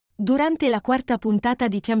Durante la quarta puntata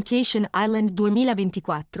di Temptation Island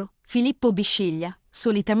 2024, Filippo Bisciglia,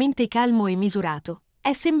 solitamente calmo e misurato,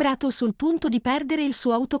 è sembrato sul punto di perdere il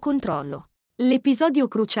suo autocontrollo. L'episodio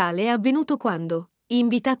cruciale è avvenuto quando,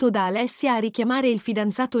 invitato da Alessia a richiamare il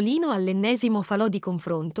fidanzato Lino all'ennesimo falò di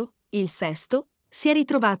confronto, il sesto, si è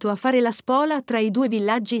ritrovato a fare la spola tra i due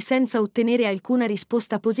villaggi senza ottenere alcuna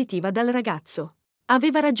risposta positiva dal ragazzo.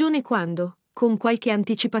 Aveva ragione quando, con qualche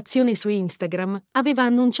anticipazione su Instagram, aveva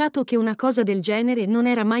annunciato che una cosa del genere non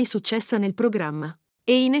era mai successa nel programma.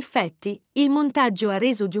 E in effetti, il montaggio ha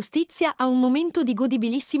reso giustizia a un momento di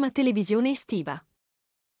godibilissima televisione estiva.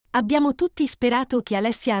 Abbiamo tutti sperato che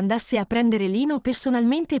Alessia andasse a prendere Lino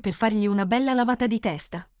personalmente per fargli una bella lavata di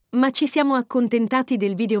testa, ma ci siamo accontentati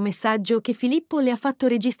del videomessaggio che Filippo le ha fatto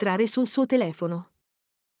registrare sul suo telefono.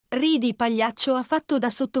 Ridi pagliaccio ha fatto da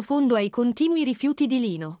sottofondo ai continui rifiuti di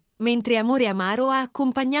Lino, mentre amore amaro ha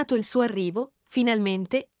accompagnato il suo arrivo,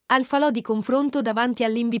 finalmente, al falò di confronto davanti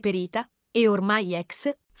all'inviperita, e ormai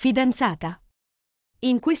ex, fidanzata.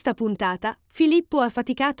 In questa puntata, Filippo ha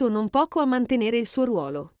faticato non poco a mantenere il suo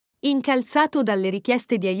ruolo. Incalzato dalle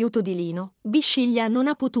richieste di aiuto di Lino, Bisciglia non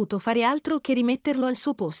ha potuto fare altro che rimetterlo al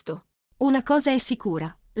suo posto. Una cosa è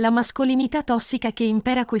sicura, la mascolinità tossica che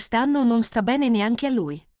impera quest'anno non sta bene neanche a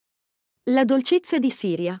lui. La dolcezza di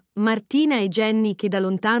Siria, Martina e Jenny che da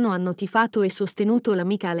lontano hanno tifato e sostenuto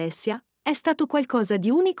l'amica Alessia, è stato qualcosa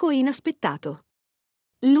di unico e inaspettato.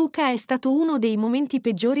 Luca è stato uno dei momenti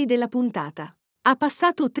peggiori della puntata. Ha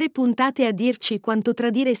passato 3 puntate a dirci quanto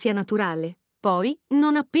tradire sia naturale, poi,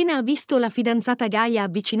 non appena ha visto la fidanzata Gaia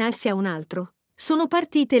avvicinarsi a un altro, sono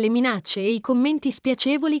partite le minacce e i commenti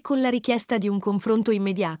spiacevoli con la richiesta di un confronto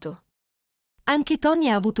immediato. Anche Tony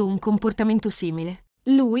ha avuto un comportamento simile.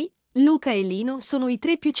 Lui, Luca e Lino sono i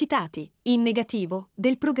 3 più citati, in negativo,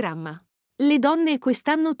 del programma. Le donne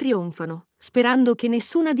quest'anno trionfano, sperando che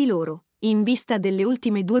nessuna di loro, in vista delle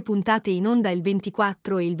ultime 2 puntate in onda il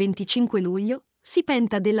 24 e il 25 luglio, si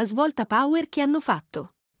penta della svolta power che hanno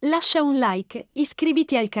fatto. Lascia un like,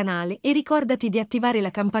 iscriviti al canale e ricordati di attivare la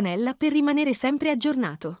campanella per rimanere sempre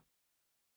aggiornato.